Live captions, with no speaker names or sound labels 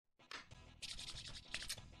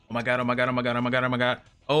Oh my god, oh my god, oh my god, oh my god, oh my god.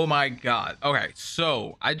 Oh my god. Okay,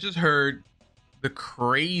 so I just heard the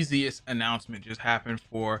craziest announcement just happened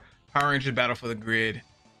for Power Rangers Battle for the Grid.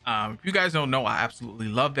 If you guys don't know, I absolutely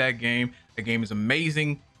love that game. The game is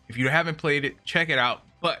amazing. If you haven't played it, check it out.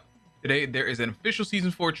 But today there is an official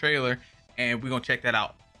season 4 trailer, and we're gonna check that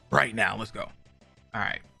out right now. Let's go. All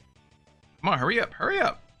right, come on, hurry up, hurry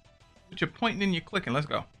up. What you're pointing and you're clicking. Let's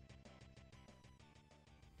go. All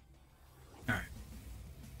right.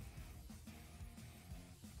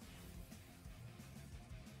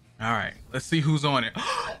 All right, let's see who's on it.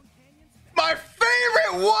 My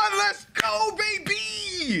favorite one. Let's go,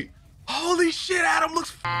 baby. Holy shit, Adam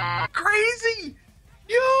looks crazy.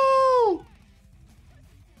 Yo.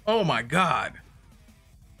 Oh my god.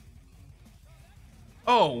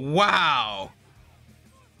 Oh wow.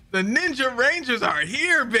 The Ninja Rangers are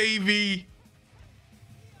here, baby.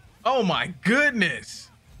 Oh my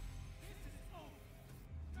goodness.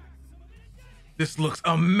 This looks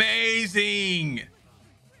amazing.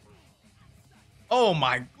 Oh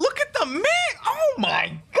my, look at the man. Oh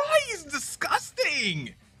my god, he's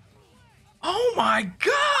disgusting. Oh my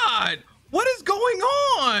god. What is going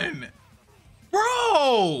on?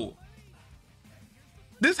 Bro.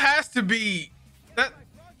 This has to be,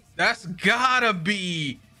 that's gotta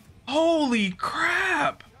be, holy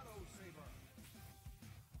crap.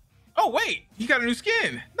 Oh wait, he got a new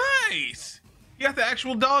skin. Nice. He got the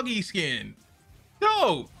actual doggy skin.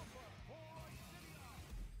 Dope.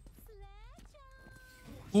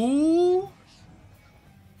 Ooh.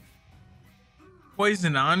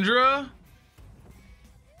 Poison Andra.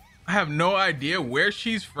 I have no idea where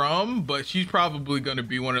she's from, but she's probably going to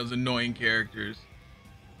be one of those annoying characters.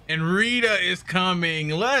 And Rita is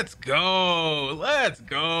coming. Let's go. Let's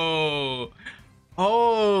go.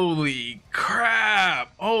 Holy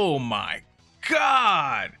crap. Oh my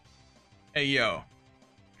god. Hey, yo.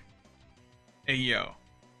 Hey, yo.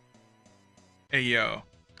 Hey, yo.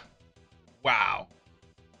 Wow.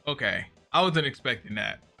 Okay, I wasn't expecting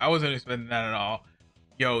that. I wasn't expecting that at all.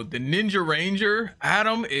 Yo, the Ninja Ranger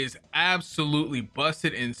Adam is absolutely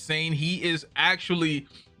busted insane. He is actually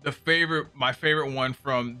my favorite one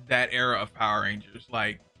from that era of Power Rangers.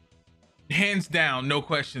 Like, hands down, no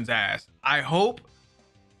questions asked. I hope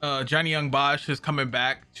Johnny Young Bosch is coming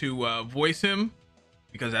back to voice him,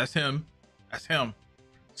 because that's him. That's him.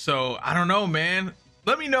 So I don't know, man.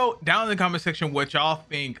 Let me know down in the comment section what y'all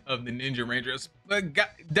think of the Ninja Rangers. But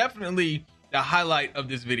definitely the highlight of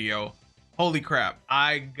this video. Holy crap.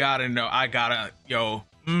 I gotta know. Yo. All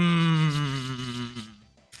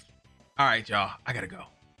right, y'all. I gotta go.